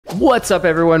What's up,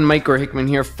 everyone? Mike Hickman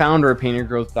here, founder of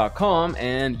paintergrowth.com,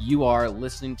 and you are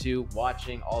listening to,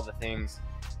 watching all the things,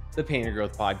 the Painter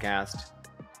Growth Podcast.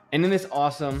 And in this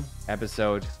awesome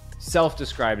episode,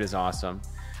 self-described as awesome,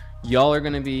 y'all are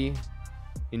going to be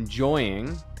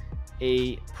enjoying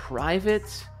a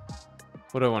private,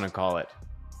 what do I want to call it?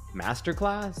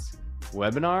 Masterclass?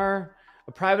 Webinar?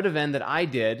 A private event that I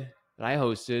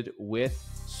hosted with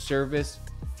Service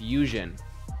Fusion.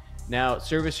 Now,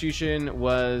 Service Fusion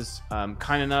was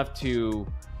kind enough to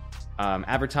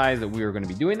advertise that we were going to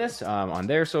be doing this on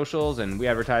their socials, and we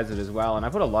advertised it as well. And I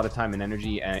put a lot of time and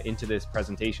energy into this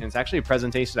presentation. It's actually a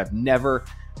presentation I've never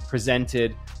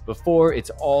presented before. It's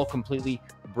all completely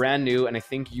brand new, and I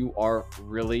think you are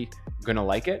really going to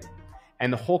like it.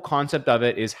 And the whole concept of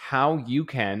it is how you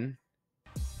can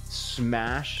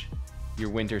smash your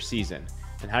winter season,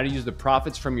 and how to use the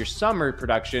profits from your summer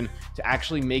production to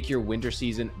actually make your winter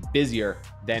season busier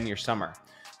than your summer.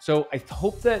 So I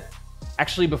hope that,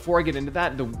 actually, before I get into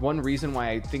that, the one reason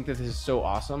why I think that this is so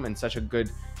awesome and such a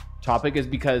good topic is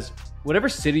because whatever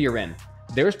city you're in,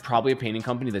 there's probably a painting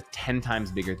company that's 10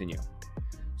 times bigger than you.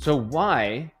 So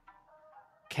why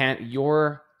can't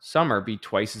your summer be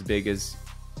twice as big as,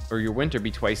 or your winter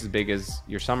be twice as big as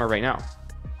your summer right now?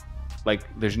 Like,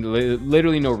 there's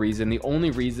literally no reason. The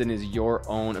only reason is your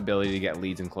own ability to get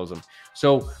leads and close them.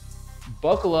 So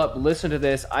buckle up, listen to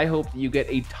this. I hope that you get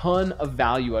a ton of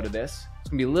value out of this.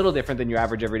 It's gonna be a little different than your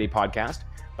average everyday podcast,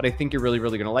 but I think you're really,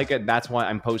 really gonna like it. That's why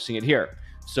I'm posting it here.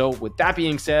 So with that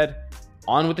being said,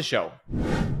 on with the show.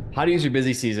 How to use your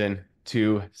busy season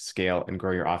to scale and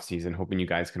grow your off season. Hoping you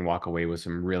guys can walk away with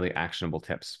some really actionable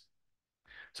tips.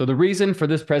 So the reason for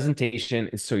this presentation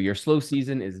is so your slow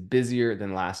season is busier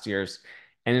than last year's.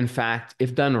 And in fact,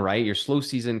 if done right, your slow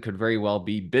season could very well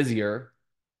be busier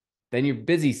than your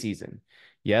busy season.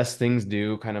 Yes, things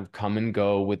do kind of come and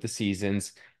go with the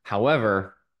seasons.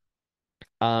 However,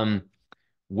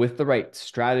 with the right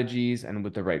strategies and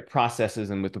with the right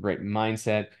processes and with the right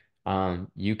mindset,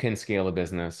 you can scale a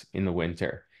business in the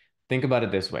winter. Think about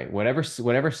it this way.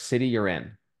 Whatever city you're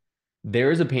in,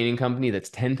 there is a painting company that's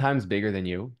 10 times bigger than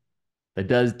you, that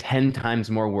does 10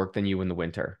 times more work than you in the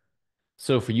winter.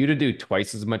 So for you to do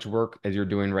twice as much work as you're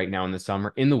doing right now in the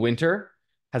summer, in the winter,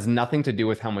 has nothing to do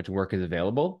with how much work is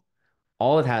available.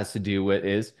 All it has to do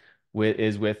with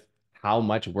how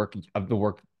much work of the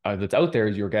work that's out there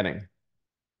is you're getting.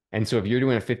 And so if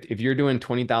you're doing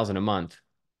 20,000 a month,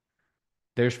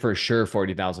 there's for sure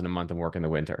 40,000 a month of work in the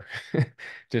winter.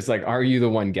 Just like, are you the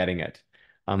one getting it?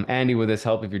 Andy, will this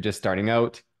help if you're just starting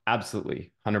out?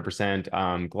 Absolutely,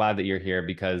 100%. Glad that you're here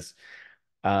because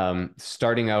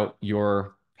starting out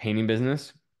your painting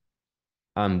business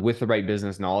with the right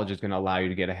business knowledge is going to allow you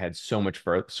to get ahead so much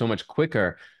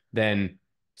quicker than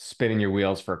spinning your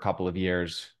wheels for a couple of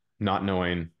years, not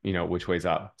knowing, which way's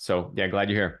up. So yeah, glad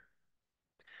you're here.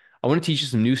 I want to teach you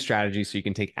some new strategies so you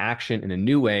can take action in a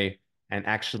new way and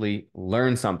actually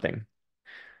learn something.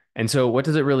 And so what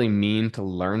does it really mean to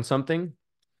learn something?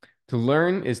 To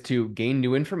learn is to gain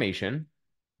new information,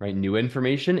 right? New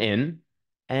information in,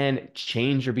 and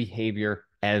change your behavior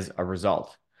as a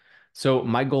result. So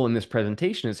my goal in this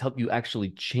presentation is help you actually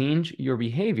change your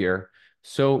behavior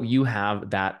so you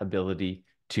have that ability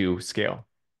to scale.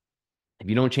 If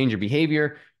you don't change your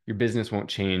behavior, your business won't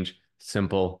change.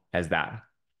 Simple as that.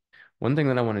 One thing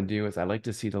that I want to do is I like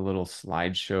to see the little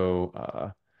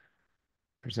slideshow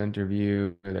presenter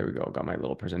view. There we go. Got my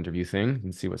little presenter view thing. You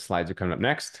can see what slides are coming up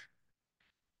next.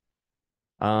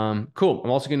 Cool. I'm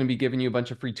also going to be giving you a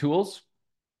bunch of free tools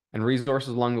and resources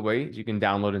along the way you can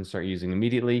download and start using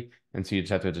immediately. And so you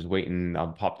just have to just wait and I'll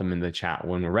pop them in the chat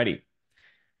when we're ready.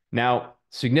 Now,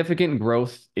 significant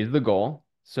growth is the goal.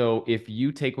 So if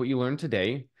you take what you learned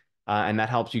today, and that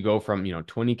helps you go from,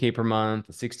 20K per month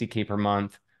to 60K per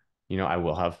month, I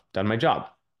will have done my job.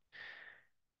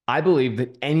 I believe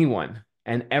that anyone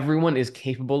and everyone is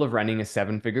capable of running a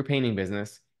 7-figure painting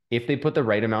business if they put the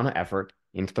right amount of effort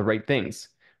into the right things,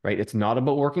 right? It's not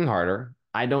about working harder.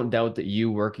 I don't doubt that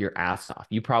you work your ass off.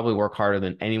 You probably work harder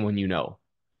than anyone you know.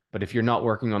 But if you're not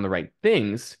working on the right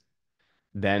things,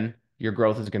 then your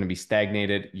growth is going to be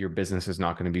stagnated. Your business is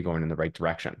not going to be going in the right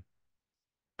direction.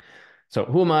 So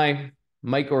who am I?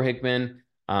 Mike Hickman.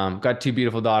 Got 2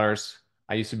 beautiful daughters.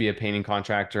 I used to be a painting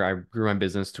contractor. I grew my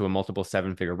business to a multiple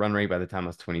 7-figure run rate by the time I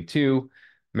was 22.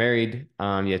 Married, 2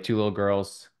 little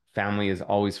girls. Family is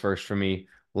always first for me.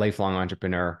 Lifelong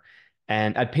entrepreneur.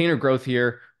 And at Painter Growth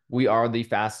here, we are the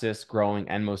fastest growing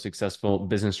and most successful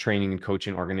business training and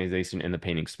coaching organization in the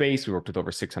painting space. We worked with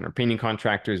over 600 painting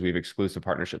contractors. We have exclusive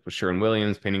partnerships with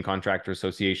Sherwin-Williams, Painting Contractor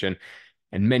Association,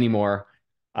 and many more.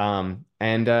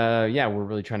 Yeah, we're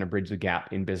really trying to bridge the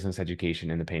gap in business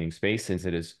education in the painting space since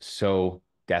it is so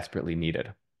desperately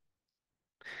needed.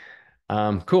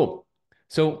 Cool.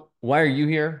 So why are you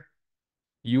here?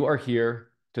 You are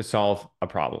here to solve a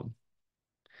problem.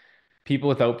 People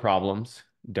without problems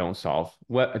don't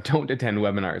attend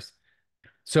webinars.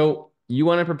 So you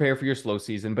want to prepare for your slow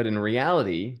season, but in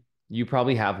reality, you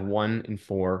probably have one in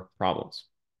four problems.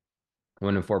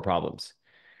 One in four problems.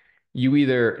 You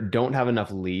either don't have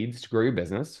enough leads to grow your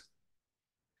business,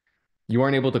 you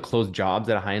aren't able to close jobs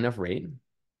at a high enough rate,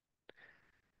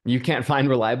 you can't find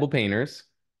reliable painters,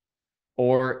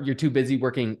 or you're too busy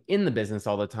working in the business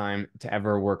all the time to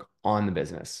ever work on the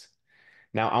business.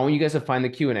 Now, I want you guys to find the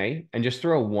Q&A and just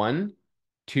throw a one,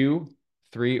 two,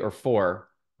 three, or four,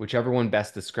 whichever one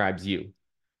best describes you.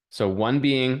 So one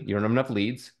being you don't have enough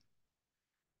leads.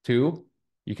 Two,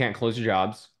 you can't close your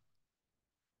jobs.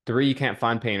 Three, you can't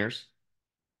find painters.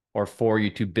 Or four,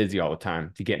 you're too busy all the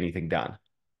time to get anything done.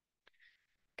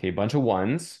 Okay, a bunch of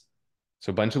ones.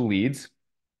 So a bunch of leads.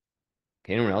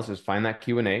 Okay, anyone else? Just find that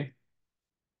Q&A.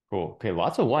 Cool. Okay,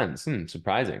 lots of ones.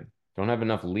 Surprising. Don't have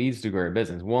enough leads to grow your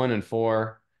business. One and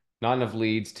four. Not enough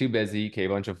leads. Too busy. Okay, a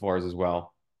bunch of fours as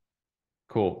well.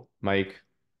 Cool. Mike,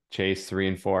 Chase, three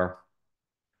and four.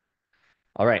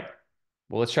 All right.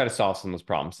 Well, let's try to solve some of those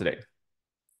problems today.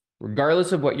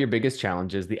 Regardless of what your biggest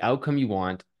challenge is, the outcome you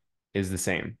want is the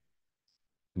same.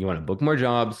 You want to book more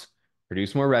jobs,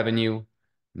 produce more revenue,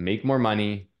 make more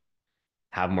money,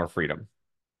 have more freedom.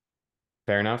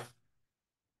 Fair enough?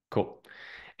 Cool.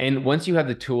 And once you have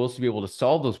the tools to be able to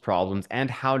solve those problems and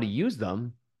how to use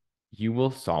them, you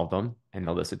will solve them and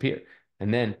they'll disappear.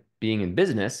 And then being in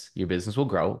business, your business will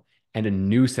grow and a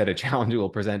new set of challenges will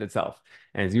present itself.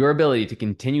 And it's your ability to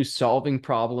continue solving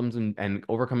problems and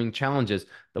overcoming challenges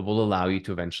that will allow you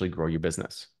to eventually grow your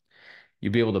business.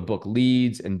 You'll be able to book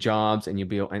leads and jobs and you'll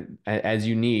be able, and, as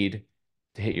you need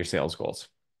to hit your sales goals.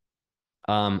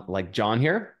 Like John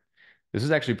here, this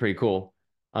is actually pretty cool.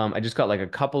 I just got like a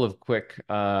couple of quick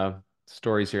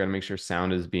stories here to make sure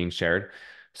sound is being shared.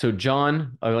 So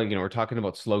John, like we're talking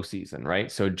about slow season,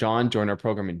 right? So John joined our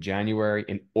program in January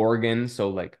in Oregon,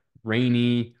 so like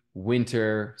rainy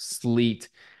winter, sleet.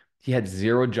 He had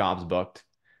zero jobs booked.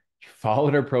 He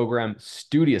followed our program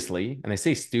studiously, and I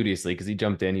say studiously because he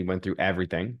jumped in, he went through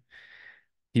everything.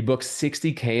 He booked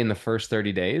 60K in the first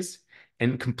 30 days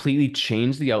and completely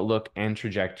changed the outlook and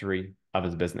trajectory of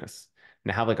his business.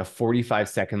 And I have like a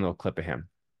 45-second little clip of him.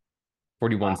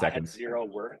 41 I had seconds. zero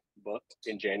work booked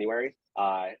in January,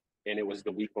 and it was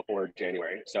the week before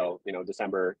January. So,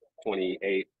 December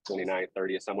 28th, 29th,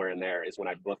 30th, somewhere in there is when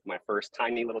I booked my first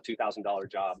tiny little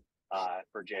 $2,000 job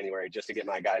for January just to get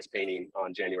my guys painting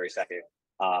on January 2nd.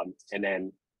 And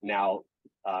then now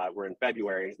we're in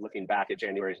February. Looking back at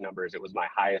January's numbers, it was my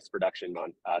highest production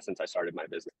month since I started my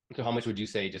business. So how much would you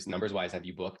say, just numbers wise, have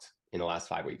you booked in the last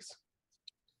 5 weeks?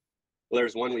 Well, there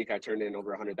was one week I turned in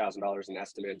over $100,000 in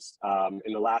estimates.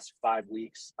 In the last 5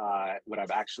 weeks, what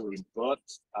I've actually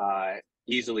booked,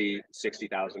 easily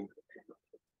 60,000.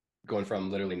 Going from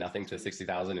literally nothing to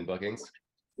 60,000 in bookings?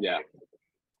 Yeah.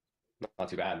 Not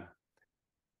too bad.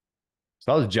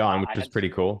 So that was John, which was pretty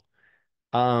cool.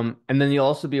 And then you'll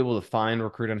also be able to find,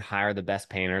 recruit, and hire the best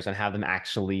painters and have them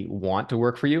actually want to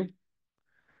work for you.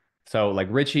 So like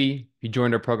Richie, he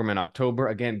joined our program in October,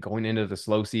 again, going into the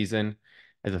slow season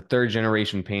as a third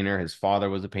generation painter. His father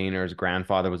was a painter, his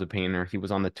grandfather was a painter. He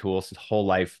was on the tools his whole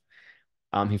life.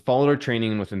 He followed our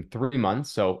training within 3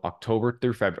 months. So October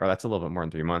through February, that's a little bit more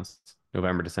than 3 months.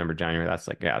 November, December, January. That's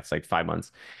like, yeah, it's like 5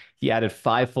 months. He added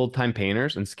 5 full-time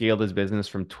painters and scaled his business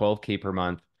from 12K per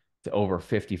month to over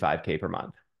 55K per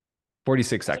month.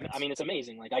 46 seconds. I mean, it's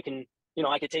amazing. Like I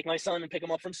could take my son and pick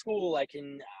him up from school. I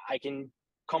can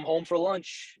come home for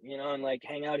lunch, and like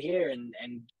hang out here and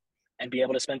be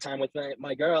able to spend time with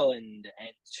my girl and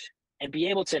be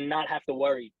able to not have to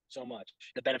worry so much.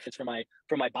 The benefits for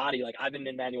my body. Like I've been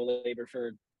in manual labor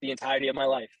for the entirety of my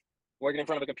life. Working in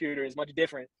front of a computer is much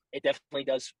different. It definitely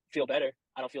does feel better.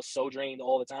 I don't feel so drained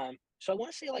all the time. So I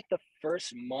want to say like the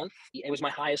first month, it was my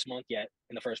highest month yet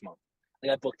in the first month.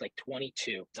 Like I booked like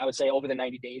 22. I would say over the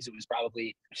 90 days, it was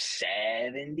probably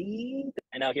 70.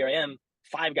 And now here I am,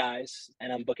 5 guys,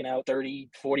 and I'm booking out 30,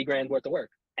 40 grand worth of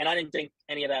work. And I didn't think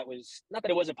any of that was, not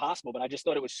that it wasn't possible, but I just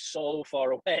thought it was so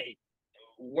far away.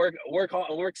 Work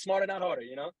hard, work smarter, not harder,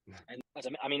 And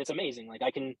I mean, it's amazing. Like I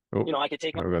can, I could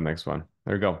take my. We'll go next one.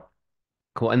 There we go.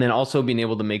 Cool. And then also being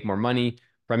able to make more money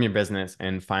from your business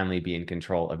and finally be in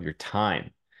control of your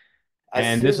time.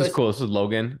 And this is cool. This is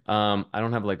Logan. I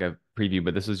don't have like a preview,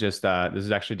 but this is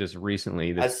actually just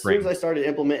recently this As soon as spring I started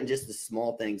implementing just the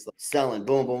small things, like selling,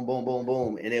 boom, boom, boom, boom,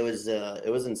 boom, and it was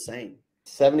insane.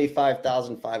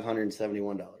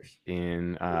 $75,571.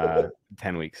 in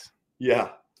 10 weeks. Yeah,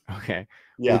 Okay.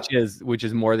 yeah, Which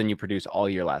is more than you produced all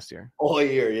year last year. all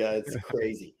year. Yeah, it's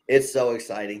crazy. It's so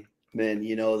exciting, man.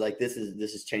 You know, like this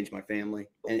has changed my family,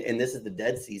 and this is the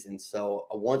dead season. So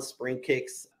once spring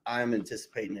kicks, I'm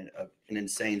anticipating an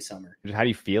insane summer. How do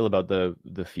you feel about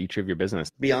the future of your business?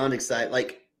 Beyond excited,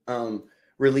 like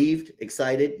relieved,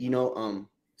 excited. You know,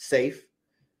 safe.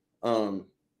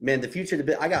 Man, the future.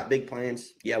 I got big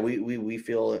plans. Yeah, we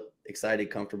feel excited,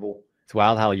 comfortable. It's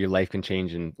wild how your life can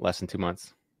change in less than 2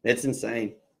 months. It's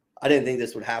insane. I didn't think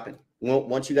this would happen.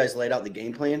 Once you guys laid out the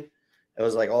game plan, it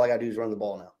was like all I got to do is run the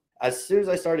ball now. As soon as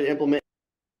I started implementing.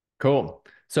 Cool.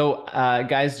 So,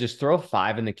 guys, just throw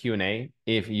 5 in the Q&A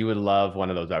if you would love one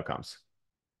of those outcomes.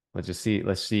 Let's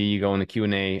see you go in the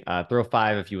Q&A. Throw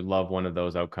 5 if you would love one of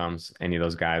those outcomes, any of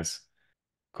those guys.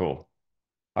 Cool.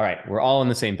 All right, we're all on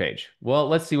the same page. Well,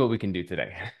 let's see what we can do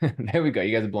today. There we go.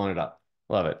 You guys have blown it up.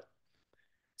 Love it.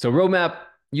 So roadmap,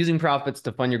 using profits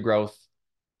to fund your growth,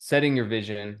 setting your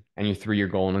vision and your 3-year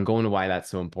goal. And I'm going to why that's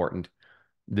so important.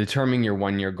 Determining your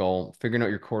 1-year goal, figuring out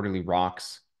your quarterly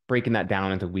rocks, breaking that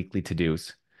down into weekly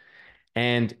to-dos.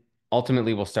 And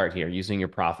ultimately, we'll start here, using your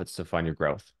profits to fund your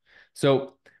growth.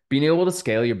 So being able to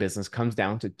scale your business comes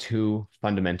down to 2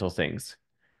 fundamental things.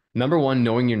 Number 1,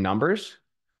 knowing your numbers,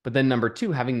 but then number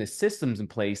 2, having the systems in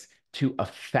place to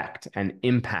affect and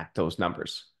impact those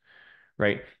numbers,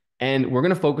 right? And we're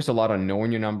going to focus a lot on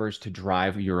knowing your numbers to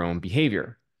drive your own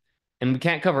behavior. And we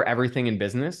can't cover everything in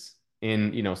business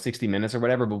in 60 minutes or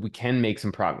whatever, but we can make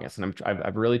some progress. And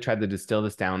I've really tried to distill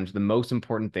this down to the most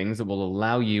important things that will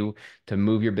allow you to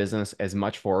move your business as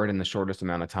much forward in the shortest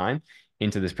amount of time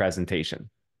into this presentation.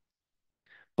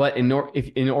 But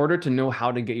in order to know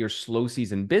how to get your slow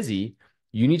season busy,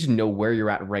 you need to know where you're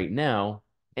at right now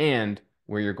and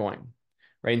where you're going,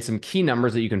 right? And some key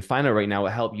numbers that you can find out right now will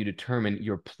help you determine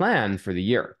your plan for the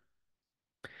year.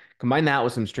 Combine that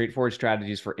with some straightforward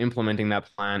strategies for implementing that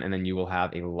plan, and then you will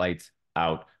have a lights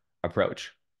out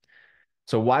approach.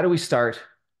 So why do we start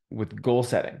with goal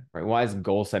setting, right? Why is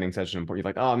goal setting such an important?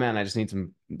 You're like, oh man, I need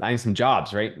some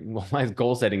jobs, right? Well, why is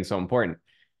goal setting so important?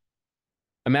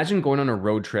 Imagine going on a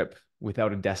road trip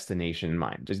without a destination in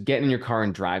mind, just getting in your car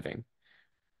and driving.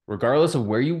 Regardless of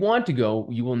where you want to go,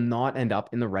 you will not end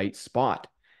up in the right spot.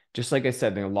 Just like I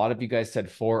said, a lot of you guys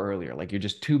said 4 earlier, like you're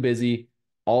just too busy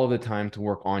all of the time to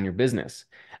work on your business.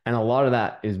 And a lot of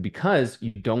that is because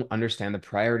you don't understand the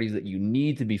priorities that you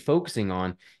need to be focusing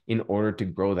on in order to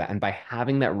grow that. And by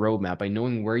having that roadmap, by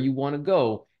knowing where you want to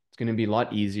go, it's going to be a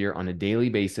lot easier on a daily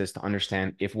basis to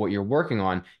understand if what you're working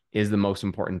on is the most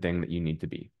important thing that you need to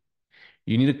be.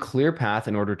 You need a clear path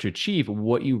in order to achieve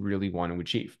what you really want to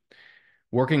achieve.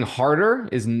 Working harder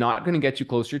is not going to get you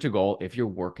closer to goal if you're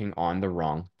working on the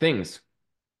wrong things.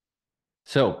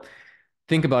 So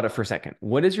think about it for a second.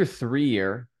 What is your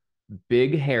 3-year,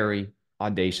 big, hairy,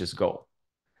 audacious goal?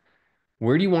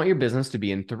 Where do you want your business to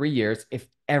be in 3 years if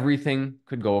everything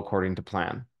could go according to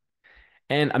plan?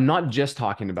 And I'm not just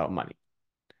talking about money.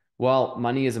 While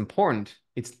money is important,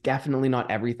 it's definitely not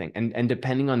everything. And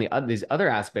depending on these other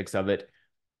aspects of it,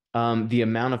 the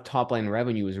amount of top line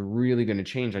revenue is really going to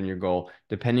change on your goal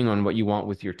depending on what you want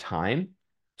with your time.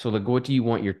 So like, what do you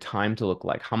want your time to look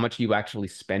like? How much are you actually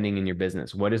spending in your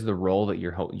business? What is the role that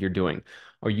you're doing?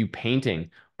 Are you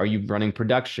painting? Are you running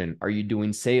production? Are you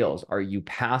doing sales? Are you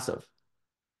passive?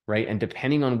 Right? And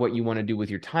depending on what you want to do with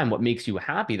your time, what makes you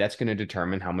happy, that's going to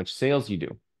determine how much sales you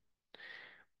do.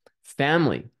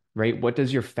 Family, right? What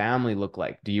does your family look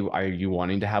like? Are you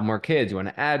wanting to have more kids? Do you want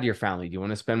to add to your family? Do you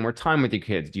want to spend more time with your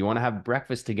kids? Do you want to have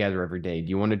breakfast together every day? Do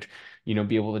you want to,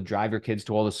 be able to drive your kids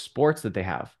to all the sports that they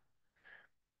have?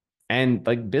 And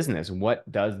like business, what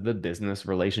does the business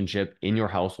relationship in your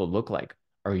household look like?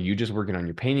 Are you just working on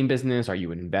your painting business? Are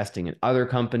you investing in other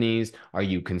companies? Are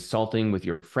you consulting with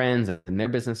your friends and their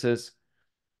businesses?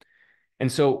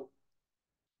 And so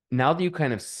now that you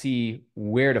kind of see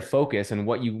where to focus and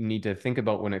what you need to think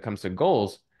about when it comes to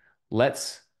goals,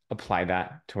 let's apply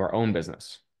that to our own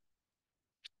business.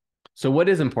 So what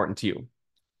is important to you?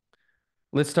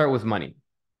 Let's start with money.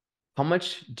 How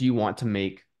much do you want to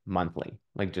make monthly?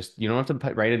 Like you don't have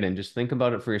to write it in, just think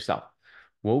about it for yourself.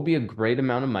 What would be a great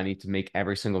amount of money to make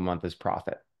every single month as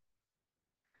profit?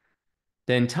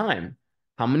 Then time.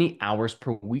 How many hours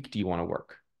per week do you want to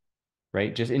work?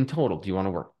 Right? Just in total, do you want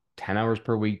to work 10 hours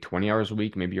per week, 20 hours a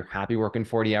week? Maybe you're happy working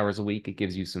 40 hours a week. It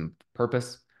gives you some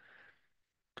purpose.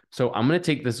 So I'm going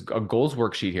to take a goals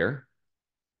worksheet here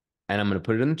and I'm going to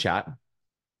put it in the chat.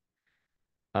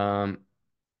 So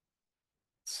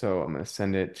I'm going to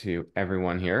send it to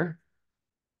everyone here.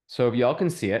 So if y'all can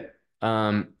see it,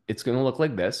 it's going to look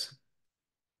like this.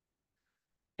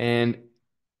 And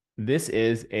this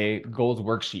is a goals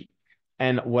worksheet.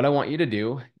 And what I want you to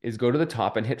do is go to the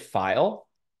top and hit File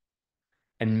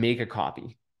and make a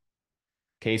copy.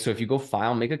 Okay, so if you go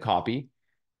File, make a copy,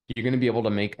 you're going to be able to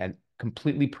make a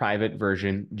completely private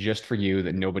version just for you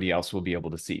that nobody else will be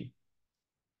able to see.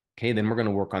 Okay, then we're going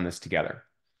to work on this together.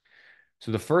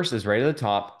 So the first is right at the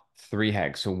top, 3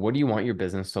 hegs. So what do you want your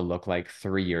business to look like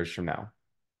 3 years from now?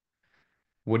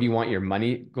 What do you want your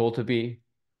money goal to be?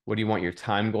 What do you want your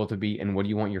time goal to be? And what do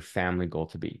you want your family goal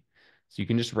to be? So you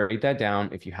can just write that down.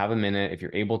 If you have a minute, if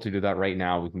you're able to do that right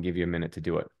now, we can give you a minute to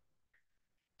do it.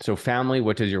 So family,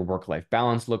 what does your work-life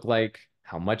balance look like?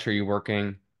 How much are you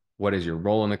working? What is your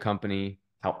role in the company?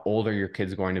 How old are your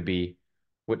kids going to be?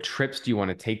 What trips do you want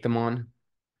to take them on?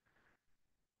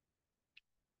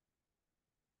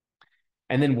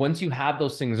 And then once you have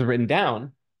those things written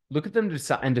down, look at them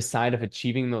and decide if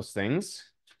achieving those things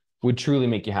would truly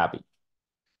make you happy.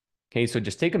 Okay, so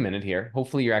just take a minute here.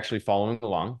 Hopefully you're actually following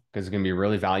along because it's going to be a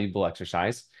really valuable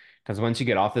exercise. Because once you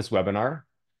get off this webinar,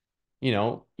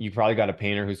 you probably got a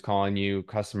painter who's calling you,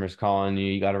 customers calling you,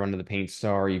 you got to run to the paint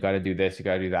store, you got to do this, you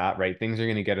got to do that, right? Things are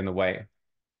going to get in the way.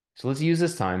 So let's use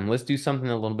this time. Let's do something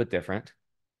a little bit different.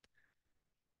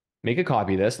 Make a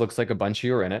copy of this. Looks like a bunch of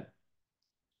you are in it.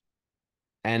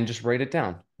 And just write it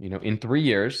down. In 3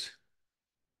 years,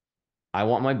 I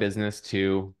want my business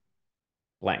to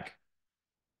blank.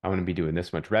 I want to be doing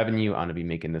this much revenue. I want to be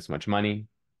making this much money.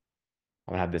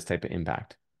 I want to have this type of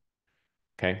impact.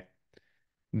 Okay.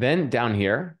 Then down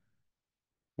here,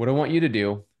 what I want you to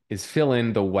do is fill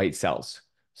in the white cells.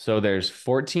 So there's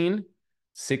 14,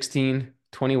 16,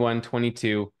 21,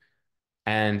 22,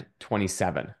 and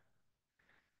 27.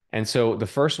 And so the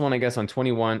first one, I guess, on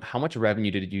 21, how much revenue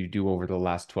did you do over the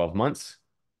last 12 months?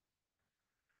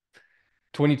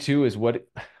 22 is what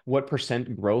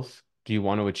percent growth do you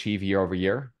want to achieve year over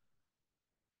year?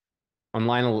 On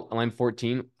line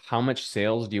 14, how much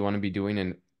sales do you want to be doing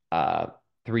in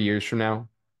 3 years from now?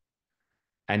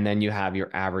 And then you have your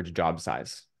average job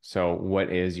size. So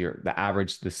what is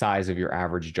the size of your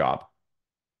average job?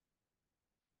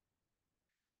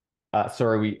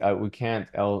 Sorry, we can't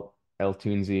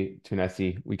Tunesi.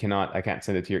 I can't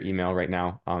send it to your email right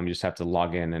now. You just have to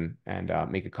log in and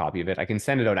make a copy of it. I can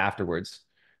send it out afterwards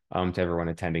to everyone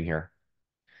attending here.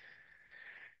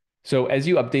 So as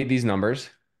you update these numbers,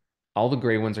 all the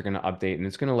gray ones are going to update, and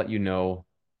it's going to let you know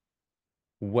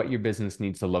what your business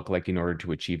needs to look like in order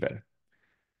to achieve it.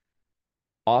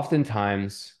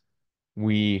 Oftentimes,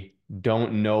 we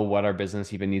don't know what our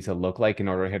business even needs to look like in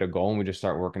order to hit a goal, and we just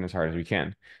start working as hard as we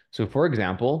can. So, for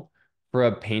example, for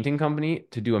a painting company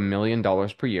to do $1 million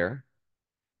per year,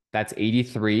 that's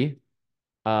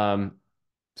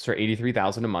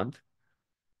 83,000 a month.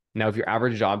 Now, if your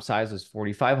average job size is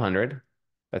 4,500,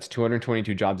 that's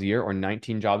 222 jobs a year or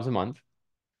 19 jobs a month.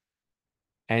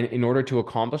 And in order to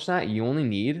accomplish that, you only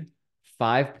need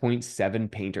 5.7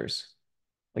 painters.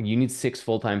 Like you need 6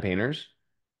 full-time painters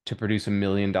to produce $1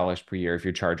 million per year if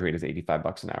your charge rate is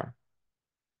 $85 an hour.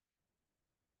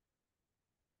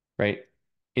 Right?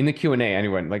 In the Q&A,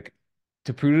 anyone, like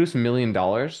to produce $1 million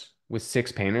with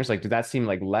 6 painters, like did that seem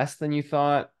like less than you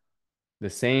thought, the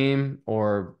same,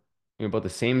 or about the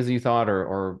same as you thought,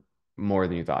 or more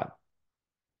than you thought?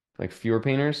 Like fewer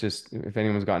painters, just if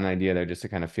anyone's got an idea there, just to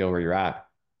kind of feel where you're at.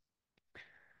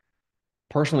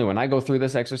 Personally, when I go through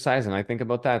this exercise and I think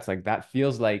about that, it's like that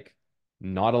feels like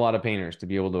not a lot of painters to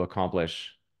be able to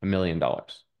accomplish $1 million.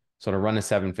 So to run a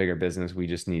 7-figure business, we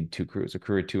just need 2 crews, a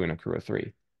crew of 2 and a crew of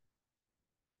 3.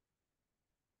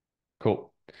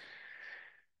 Cool.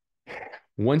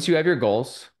 Once you have your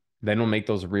goals, then we'll make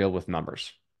those real with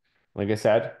numbers. Like I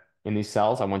said, in these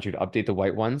cells, I want you to update the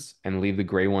white ones and leave the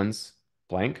gray ones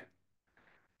blank.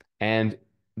 And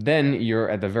then you're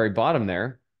at the very bottom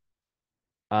there,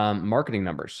 marketing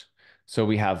numbers. So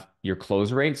we have your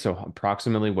close rate. So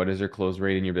approximately what is your close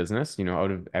rate in your business?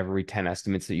 Out of every 10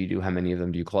 estimates that you do, how many of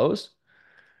them do you close?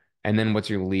 And then what's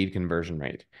your lead conversion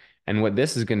rate? And what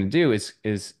this is going to do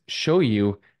is show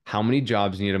you how many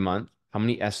jobs you need a month, how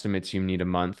many estimates you need a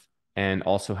month, and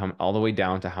also all the way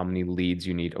down to how many leads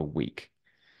you need a week.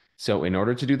 So in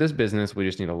order to do this business, we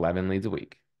just need 11 leads a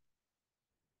week.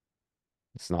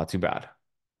 It's not too bad.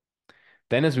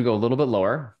 Then as we go a little bit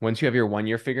lower, once you have your 1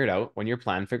 year figured out, 1 year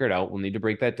plan figured out, we'll need to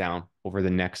break that down over the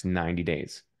next 90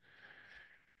 days.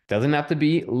 Doesn't have to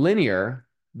be linear,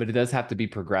 but it does have to be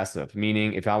progressive.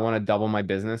 Meaning if I want to double my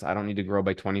business, I don't need to grow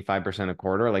by 25% a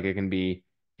quarter. Like it can be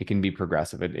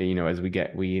progressive. As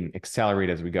we accelerate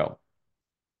as we go.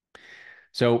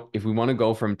 So if we want to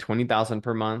go from 20,000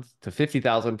 per month to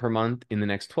 50,000 per month in the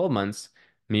next 12 months,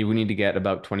 maybe we need to get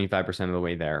about 25% of the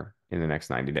way there in the next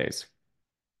 90 days.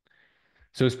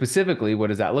 So specifically, what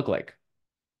does that look like?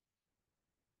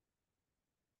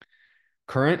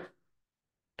 Current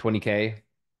 20K,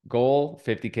 goal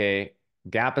 50K,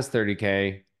 gap is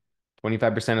 30K,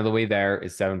 25% of the way there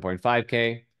is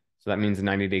 7.5K. So that means a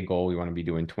 90-day goal, we want to be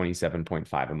doing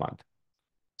 27.5 a month.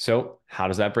 So how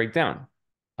does that break down?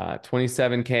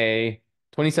 27K,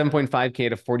 27.5K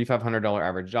to $4,500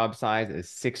 average job size is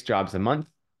 6 jobs a month.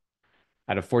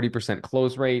 At a 40%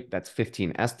 close rate, that's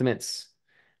 15 estimates.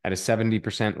 At a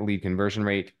 70% lead conversion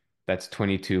rate, that's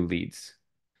 22 leads.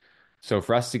 So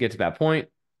for us to get to that point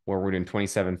where we're doing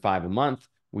 27.5 a month,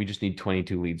 we just need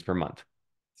 22 leads per month.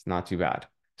 It's not too bad.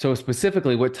 So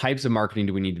specifically, what types of marketing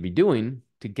do we need to be doing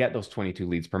to get those 22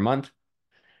 leads per month?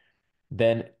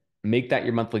 Then make that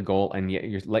your monthly goal and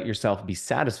let yourself be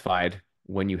satisfied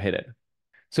when you hit it.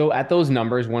 So at those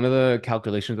numbers, one of the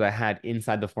calculations that I had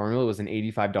inside the formula was an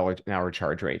 $85 an hour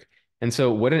charge rate. And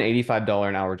so what an $85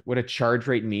 an hour, what a charge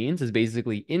rate means is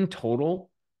basically in total,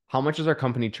 how much does our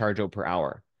company charge out per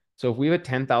hour? So if we have a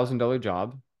 $10,000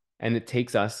 job and it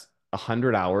takes us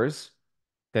 100 hours,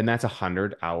 then that's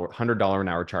 $100 an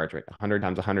hour charge rate. 100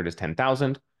 times 100 is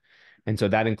 10,000. And so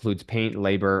that includes paint,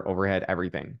 labor, overhead,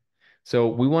 everything. So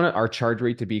we want our charge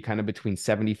rate to be kind of between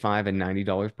 $75 and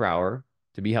 $90 per hour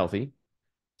to be healthy.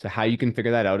 So how you can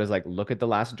figure that out is like, look at the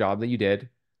last job that you did.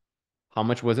 How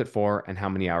much was it for and how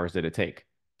many hours did it take?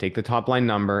 Take the top line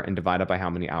number and divide it by how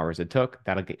many hours it took.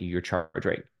 That'll get you your charge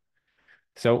rate.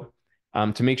 So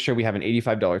to make sure we have an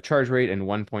 $85 charge rate and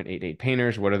 1.88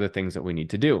 painters, what are the things that we need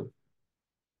to do?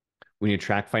 We need to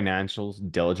track financials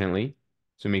diligently.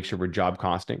 So make sure we're job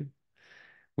costing.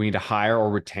 We need to hire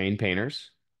or retain painters.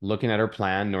 Looking at our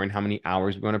plan, knowing how many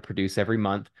hours we want to produce every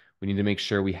month, we need to make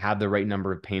sure we have the right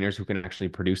number of painters who can actually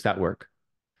produce that work.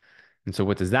 And so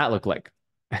what does that look like?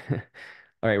 All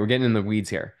right, we're getting in the weeds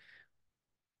here.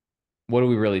 What are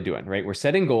we really doing, right? We're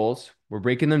setting goals, we're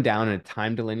breaking them down in a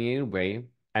time delineated way,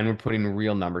 and we're putting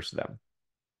real numbers to them.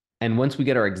 And once we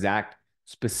get our exact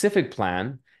specific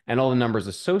plan and all the numbers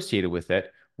associated with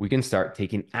it, we can start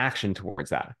taking action towards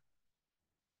that.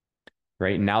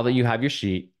 Right? Now that you have your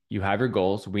sheet, you have your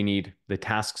goals, we need the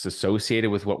tasks associated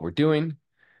with what we're doing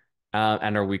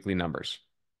and our weekly numbers.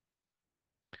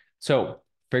 So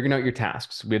figuring out your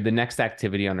tasks, we have the next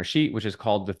activity on our sheet, which is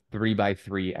called the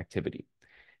 3x3 activity.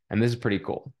 And this is pretty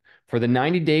cool. For the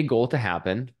 90-day goal to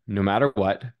happen, no matter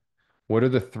what are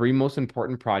the 3 most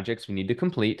important projects we need to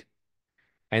complete?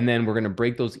 And then we're going to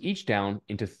break those each down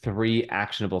into 3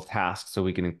 actionable tasks so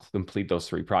we can complete those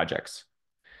 3 projects.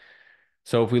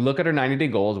 So if we look at our 90-day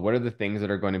goals, what are the things that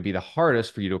are going to be the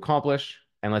hardest for you to accomplish?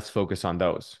 And let's focus on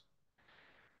those.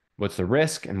 What's the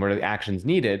risk and what are the actions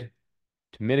needed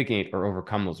to mitigate or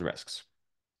overcome those risks?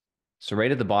 So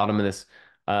right at the bottom of this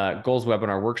goals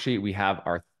webinar worksheet, we have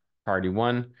our priority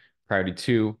 1, priority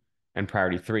 2, and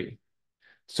priority 3.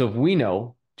 So if we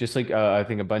know, just like I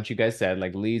think a bunch of you guys said,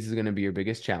 like leads is going to be your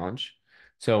biggest challenge.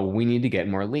 So we need to get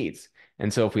more leads.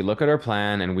 And so if we look at our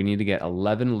plan and we need to get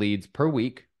 11 leads per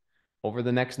week over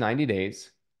the next 90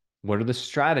 days, what are the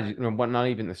strategies, or what, not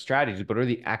even the strategies, but what are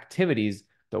the activities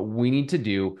that we need to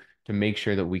do to make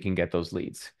sure that we can get those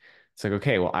leads? It's like,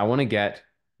 okay, well,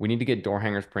 we need to get door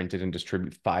hangers printed and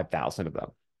distribute 5,000 of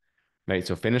them. Right,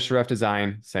 so finish the rough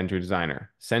design, send to a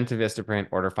designer, send to Vistaprint,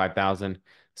 order 5,000,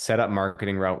 set up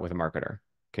marketing route with a marketer.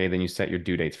 Okay, then you set your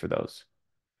due dates for those.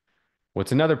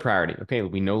 What's another priority? Okay,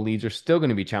 we know leads are still going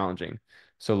to be challenging.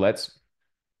 So let's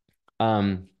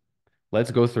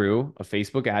go through a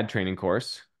Facebook ad training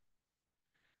course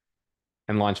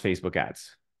and launch Facebook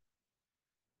ads.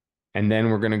 And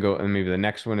then we're going to go, and maybe the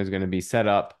next one is going to be set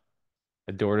up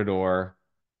a door-to-door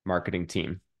marketing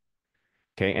team.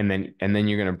 Okay, and then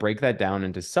you're going to break that down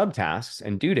into subtasks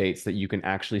and due dates that you can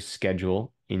actually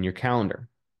schedule in your calendar.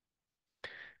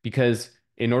 Because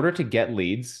in order to get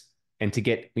leads and to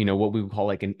get, what we call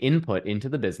like an input into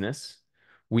the business,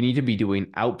 we need to be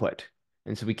doing output.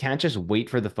 And so we can't just wait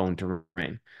for the phone to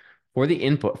ring. For the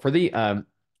input, the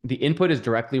input is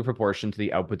directly proportional to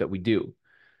the output that we do.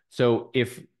 So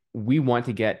if we want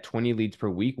to get 20 leads per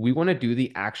week, we want to do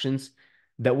the actions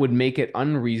that would make it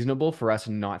unreasonable for us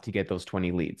not to get those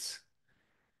 20 leads.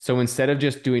 So instead of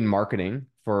just doing marketing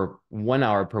for 1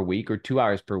 hour per week or 2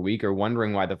 hours per week or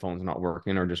wondering why the phone's not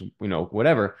working or just,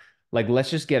 whatever, like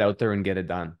let's just get out there and get it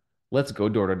done. Let's go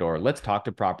door to door. Let's talk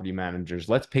to property managers.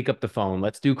 Let's pick up the phone.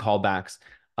 Let's do callbacks.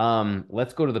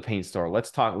 Let's go to the paint store.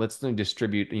 Let's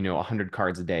distribute, 100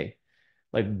 cards a day.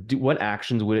 Like what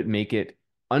actions would it make it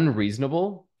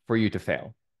unreasonable for you to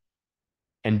fail?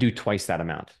 and do twice that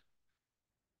amount.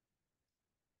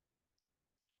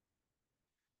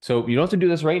 So you don't have to do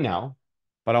this right now,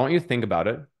 but I want you to think about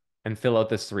it and fill out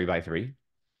this 3x3.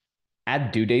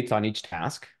 Add due dates on each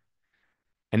task,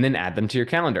 and then add them to your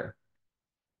calendar.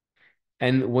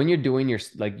 And when you're doing your,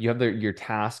 like, you have your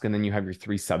task and then you have your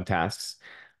 3 subtasks,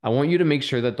 I want you to make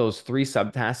sure that those 3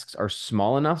 subtasks are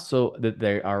small enough so that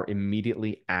they are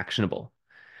immediately actionable.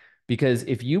 Because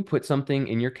if you put something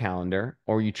in your calendar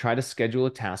or you try to schedule a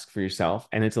task for yourself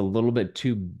and it's a little bit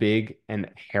too big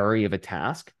and hairy of a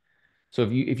task, so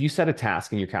if you set a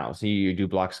task in your calendar, so you do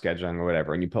block scheduling or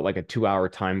whatever, and you put like a 2-hour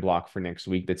time block for next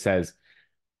week that says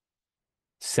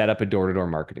set up a door-to-door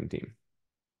marketing team,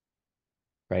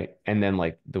 right? And then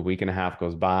like the week and a half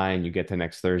goes by and you get to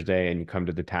next Thursday and you come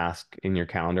to the task in your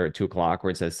calendar at 2 o'clock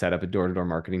where it says set up a door-to-door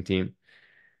marketing team.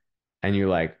 And you're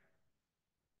like,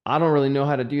 I don't really know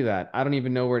how to do that. I don't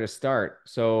even know where to start.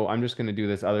 So I'm just going to do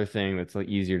this other thing that's like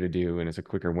easier to do and it's a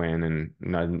quicker win and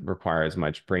doesn't require as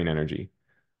much brain energy,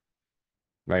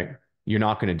 right? You're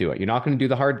not going to do it. You're not going to do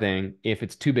the hard thing if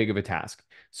it's too big of a task.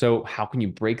 So how can you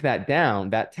break that down,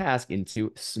 that task,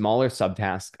 into smaller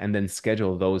subtasks and then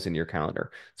schedule those in your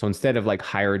calendar? So instead of like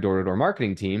hire a door-to-door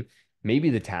marketing team,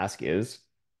 maybe the task is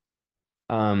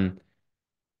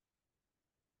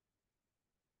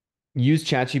use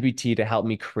ChatGPT to help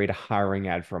me create a hiring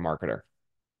ad for a marketer.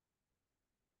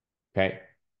 Okay.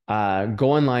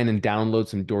 Go online and download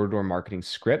some door-to-door marketing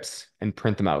scripts and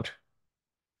print them out.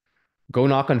 Go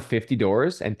knock on 50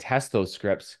 doors and test those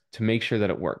scripts to make sure that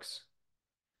it works.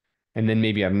 And then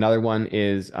maybe another one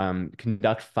is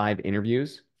conduct 5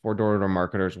 interviews for door-to-door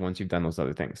marketers once you've done those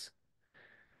other things.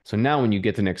 So now when you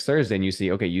get to next Thursday and you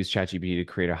see, okay, use ChatGPT to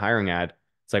create a hiring ad,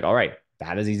 it's like, all right,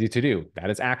 that is easy to do. That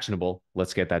is actionable.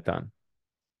 Let's get that done.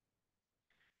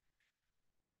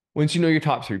 Once you know your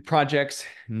top 3 projects,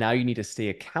 now you need to stay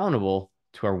accountable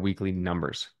to our weekly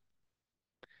numbers.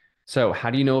 So how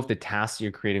do you know if the tasks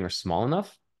you're creating are small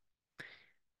enough?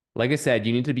 Like I said,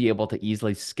 you need to be able to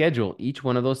easily schedule each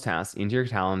one of those tasks into your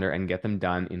calendar and get them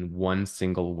done in one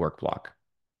single work block.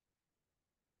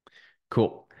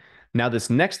 Cool. Now, this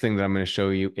next thing that I'm going to show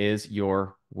you is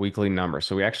your weekly number.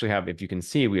 So we actually have, if you can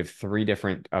see, we have 4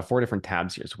 different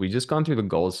tabs here. So we've just gone through the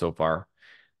goals so far.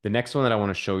 The next one that I want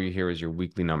to show you here is your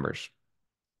weekly numbers.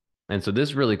 And so this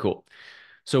is really cool.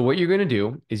 So what you're going to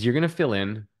do is you're going to fill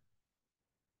in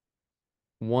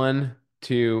 1,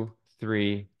 2,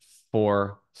 3,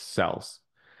 4 cells.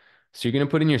 So you're going to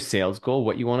put in your sales goal,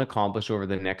 what you want to accomplish over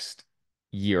the next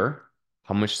year,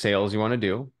 how much sales you want to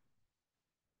do,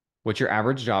 what your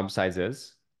average job size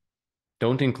is.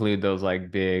 Don't include those like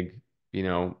big,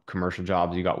 commercial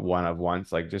jobs you got one of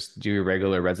once, like just do your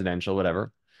regular residential,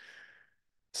 whatever.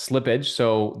 Slippage,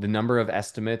 so the number of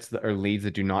estimates that are leads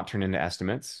that do not turn into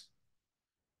estimates,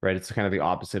 right? It's kind of the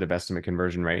opposite of estimate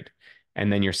conversion rate. And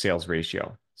then your sales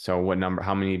ratio. So what number,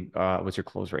 how many, what's your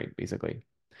close rate, basically.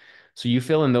 So you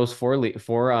fill in those 4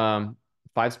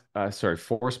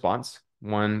 spots,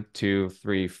 1, 2,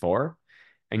 3, 4,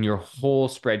 and your whole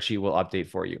spreadsheet will update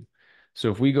for you. So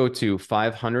if we go to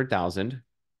 500,000,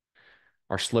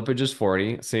 our slippage is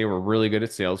 40. Say we're really good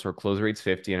at sales, so our close rate's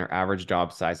 50, and our average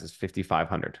job size is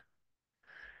 5,500.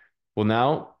 Well,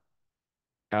 now,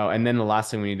 oh, and then the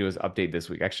last thing we need to do is update this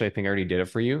week. Actually, I think I already did it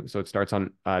for you. So it starts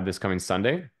on this coming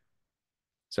Sunday.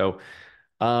 So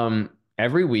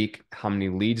every week, how many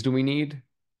leads do we need?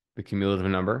 The cumulative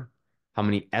number. How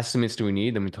many estimates do we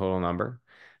need? Then the total number.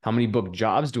 How many booked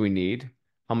jobs do we need?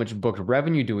 How much booked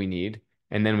revenue do we need?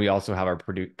 And then we also have our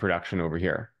production over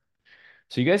here.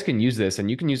 So you guys can use this and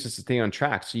you can use this to stay on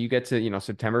track. So you get to,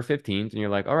 September 15th and you're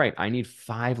like, all right, I need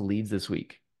 5 leads this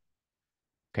week.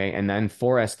 Okay. And then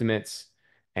 4 estimates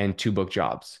and 2 booked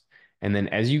jobs. And then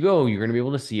as you go, you're going to be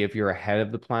able to see if you're ahead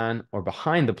of the plan or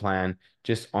behind the plan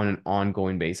just on an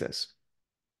ongoing basis.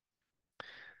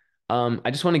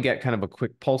 I just want to get kind of a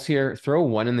quick pulse here. Throw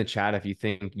 1 in the chat if you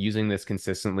think using this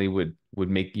consistently would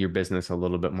make your business a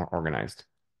little bit more organized.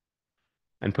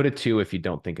 And put a 2 if you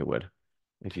don't think it would.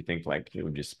 If you think like it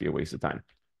would just be a waste of time.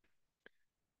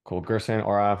 Cool. Gerson,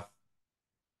 Aura,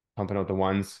 pumping out the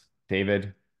 1s.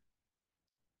 David.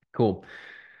 Cool.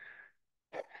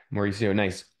 Mauricio,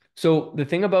 nice. So the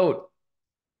thing about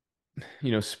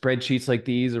spreadsheets like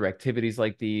these or activities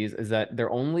like these is that they're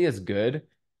only as good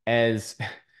as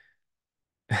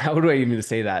how do I even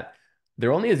say that?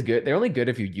 They're only good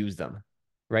if you use them,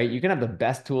 right? You can have the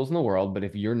best tools in the world, but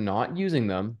if you're not using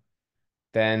them,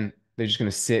 then they're just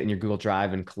going to sit in your Google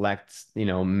Drive and collect,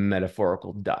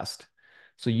 metaphorical dust.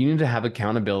 So you need to have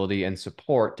accountability and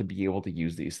support to be able to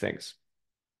use these things.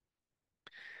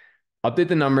 Update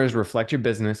the numbers, reflect your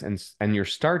business and your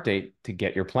start date to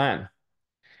get your plan.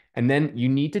 And then you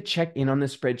need to check in on the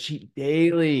spreadsheet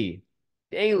daily,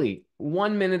 daily,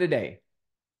 1 minute a day.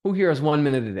 Who here has 1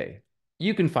 minute a day?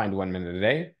 You can find 1 minute a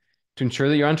day to ensure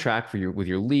that you're on track for with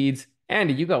your leads.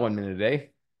 Andy, you got 1 minute a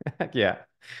day. Heck yeah.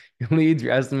 Your leads,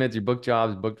 your estimates, your booked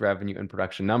jobs, booked revenue, and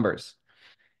production numbers.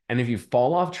 And if you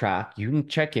fall off track, you can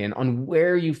check in on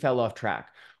where you fell off track.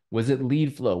 Was it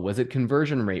lead flow? Was it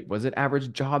conversion rate? Was it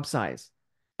average job size?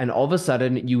 And all of a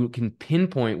sudden, you can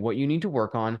pinpoint what you need to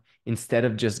work on instead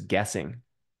of just guessing.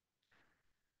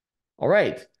 All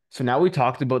right. So now we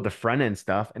talked about the front end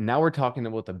stuff, and now we're talking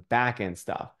about the back end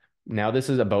stuff. Now this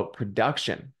is about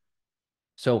production.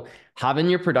 So having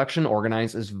your production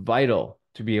organized is vital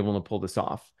to be able to pull this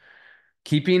off.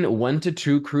 Keeping 1 to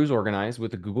 2 crews organized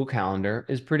with a Google Calendar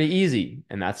is pretty easy.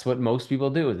 And that's what most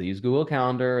people do is they use Google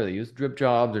Calendar, or they use Drip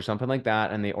Jobs or something like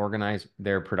that, and they organize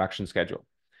their production schedule.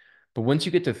 But once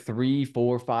you get to 3,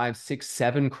 4, 5, 6,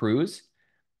 7 crews,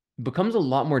 it becomes a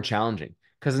lot more challenging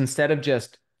because instead of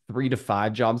just 3 to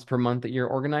 5 jobs per month that you're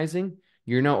organizing,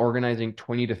 you're now organizing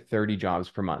 20 to 30 jobs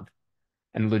per month.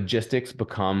 And logistics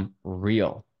become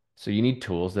real. So you need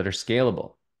tools that are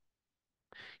scalable.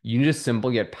 You need a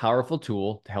simple yet powerful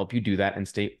tool to help you do that and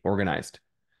stay organized.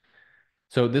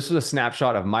 So this was a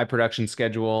snapshot of my production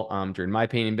schedule during my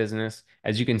painting business.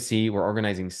 As you can see, we're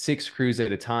organizing 6 crews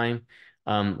at a time.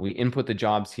 We input the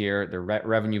jobs here, the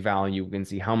revenue value. We can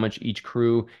see how much each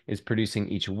crew is producing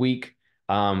each week.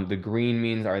 The green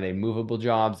means are they movable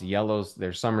jobs? The yellows,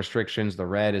 there's some restrictions. The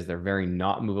red is they're very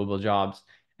not movable jobs.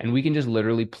 And we can just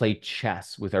literally play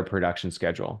chess with our production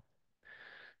schedule.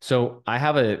 So I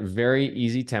have a very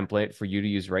easy template for you to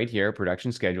use right here,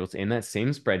 production schedules in that same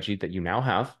spreadsheet that you now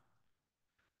have.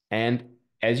 And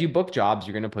as you book jobs,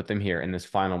 you're going to put them here in this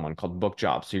final one called book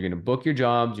jobs. So you're going to book your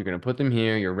jobs, you're going to put them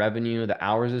here, your revenue, the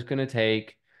hours it's going to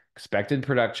take, expected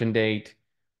production date,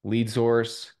 lead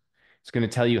source. It's going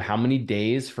to tell you how many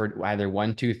days for either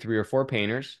 1, 2, 3, or 4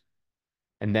 painters.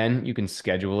 And then you can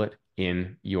schedule it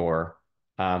in your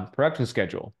production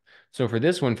schedule. So for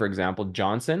this one, for example,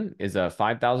 Johnson is a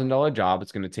 $5,000 job.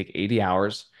 It's going to take 80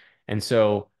 hours. And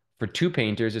so for 2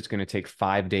 painters, it's going to take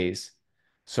 5 days.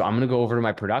 So I'm going to go over to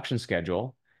my production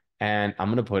schedule and I'm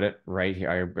going to put it right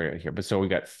here, right here. But so we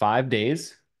got 5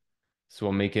 days. So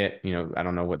we'll make it, I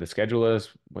don't know what the schedule is.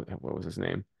 What was his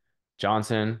name?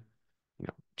 Johnson.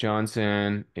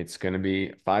 Johnson, it's going to be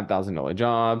a $5,000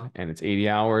 job and it's 80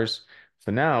 hours.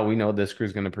 So now we know this crew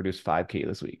is going to produce 5K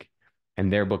this week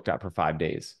and they're booked up for 5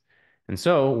 days. And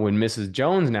so when Mrs.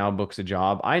 Jones now books a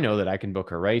job, I know that I can book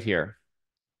her right here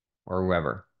or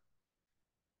wherever.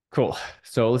 Cool.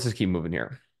 So let's just keep moving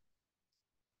here.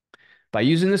 By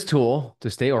using this tool to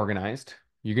stay organized,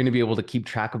 you're going to be able to keep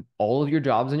track of all of your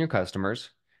jobs and your customers,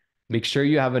 make sure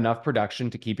you have enough production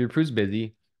to keep your crews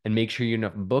busy, and make sure you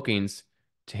have enough bookings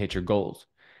to hit your goals.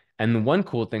 And the one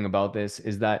cool thing about this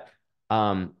is that,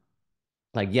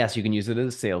 yes, you can use it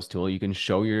as a sales tool. You can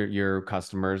show your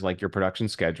customers like your production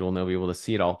schedule and they'll be able to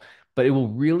see it all, but it will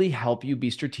really help you be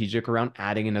strategic around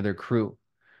adding another crew.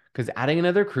 Because adding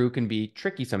another crew can be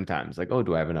tricky sometimes. Like, oh,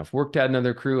 do I have enough work to add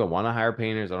another crew? I want to hire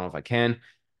painters. I don't know if I can.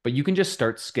 But you can just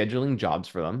start scheduling jobs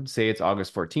for them. Say it's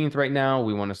August 14th right now.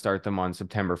 We want to start them on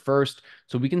September 1st.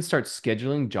 So we can start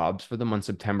scheduling jobs for them on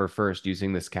September 1st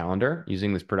using this calendar,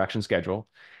 using this production schedule.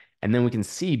 And then we can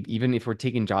see, even if we're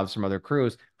taking jobs from other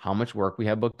crews, how much work we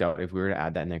have booked out if we were to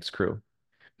add that next crew.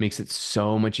 Makes it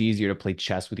so much easier to play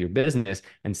chess with your business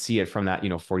and see it from that,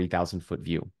 40,000 foot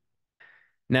view.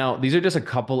 Now, these are just a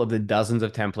couple of the dozens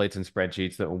of templates and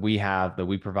spreadsheets that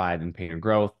we provide in Painter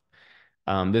Growth.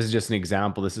 This is just an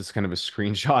example. This is kind of a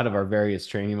screenshot of our various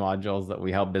training modules that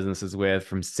we help businesses with,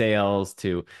 from sales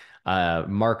to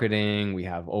marketing. We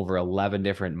have over 11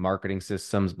 different marketing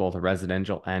systems, both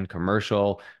residential and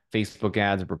commercial, Facebook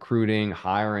ads, recruiting,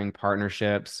 hiring,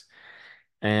 partnerships.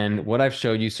 And what I've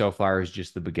showed you so far is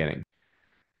just the beginning.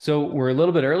 So we're a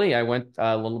little bit early. I went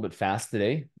a little bit fast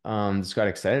today. Just got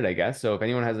excited, I guess. So if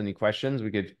anyone has any questions, we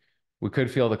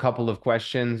could field a couple of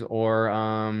questions,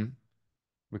 or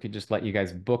we could just let you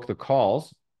guys book the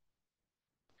calls.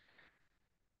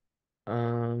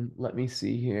 Let me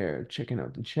see here. Checking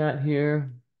out the chat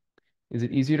here. Is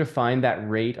it easier to find that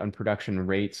rate on production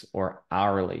rates or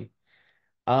hourly?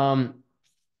 So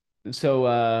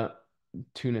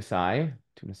Tunasai.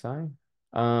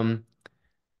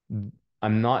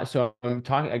 I'm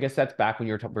talking, I guess that's back when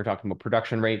we're talking about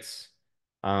production rates.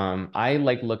 I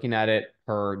like looking at it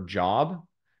per job,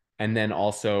 and then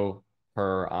also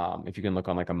per, if you can look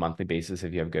on like a monthly basis,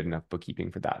 if you have good enough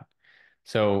bookkeeping for that.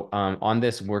 So on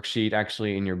this worksheet,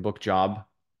 actually in your book job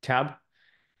tab,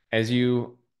 as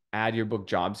you add your book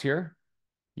jobs here,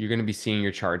 you're going to be seeing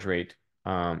your charge rate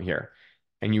here.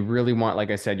 And you really want, like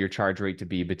I said, your charge rate to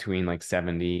be between like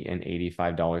 $70 and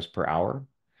 $85 per hour.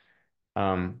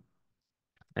 Um,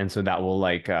 and so that will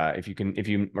like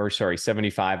or sorry,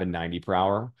 75 and 90 per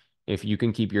hour. If you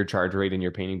can keep your charge rate in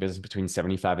your painting business between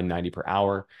 75 and 90 per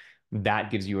hour,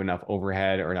 that gives you enough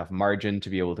overhead or enough margin to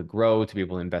be able to grow, to be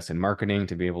able to invest in marketing,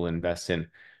 to be able to invest in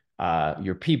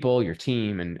your people, your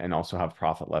team, and also have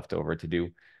profit left over to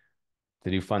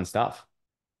do fun stuff.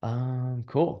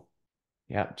 Cool.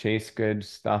 Yeah, Chase, good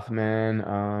stuff,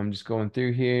 man. Just going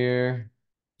through here.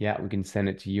 Yeah, we can send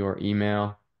it to your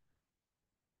email.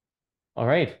 All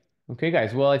right. Okay,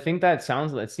 guys. Well, I think that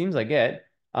seems like it.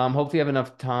 Hopefully you have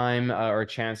enough time or a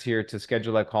chance here to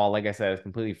schedule that call. Like I said, it's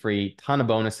completely free. Ton of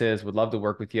bonuses. Would love to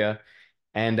work with you.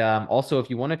 And also, if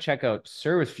you want to check out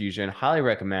Service Fusion, highly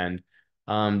recommend.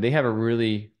 They have a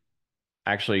really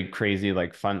actually crazy,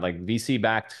 like fun, like VC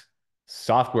backed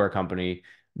software company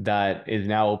that is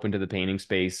now open to the painting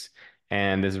space.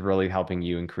 And this is really helping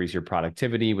you increase your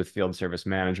productivity with field service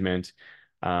management.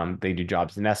 They do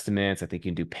jobs and estimates. I think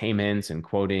you can do payments and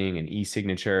quoting and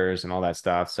e-signatures and all that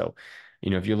stuff. So,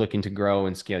 if you're looking to grow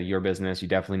and scale your business, you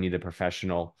definitely need a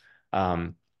professional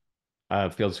um,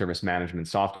 field service management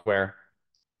software.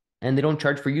 And they don't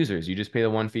charge for users. You just pay the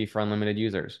one fee for unlimited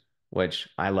users, which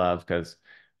I love because,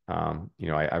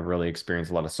 I really experience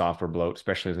a lot of software bloat,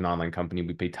 especially as an online company.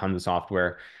 We pay tons of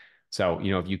software. So,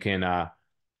 if you can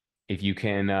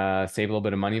save a little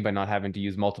bit of money by not having to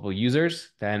use multiple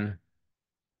users, then,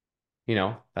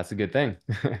 that's a good thing.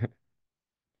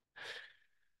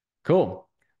 Cool.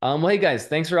 Well, hey guys,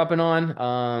 thanks for upping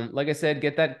on. Like I said,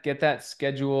 get that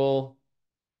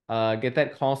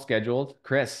call scheduled.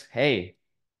 Chris, hey,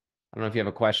 I don't know if you have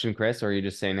a question, Chris, or you're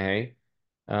just saying hey.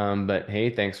 But hey,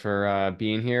 thanks for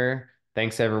being here.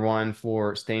 Thanks everyone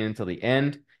for staying until the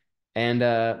end. And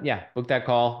yeah, book that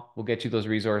call. We'll get you those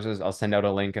resources. I'll send out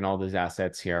a link and all those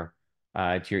assets here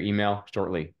to your email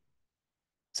shortly.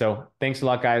 So thanks a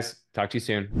lot, guys. Talk to you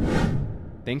soon.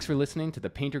 Thanks for listening to the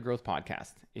Painter Growth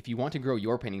Podcast. If you want to grow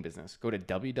your painting business, go to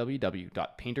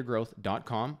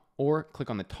www.paintergrowth.com or click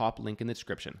on the top link in the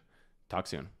description. Talk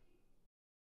soon.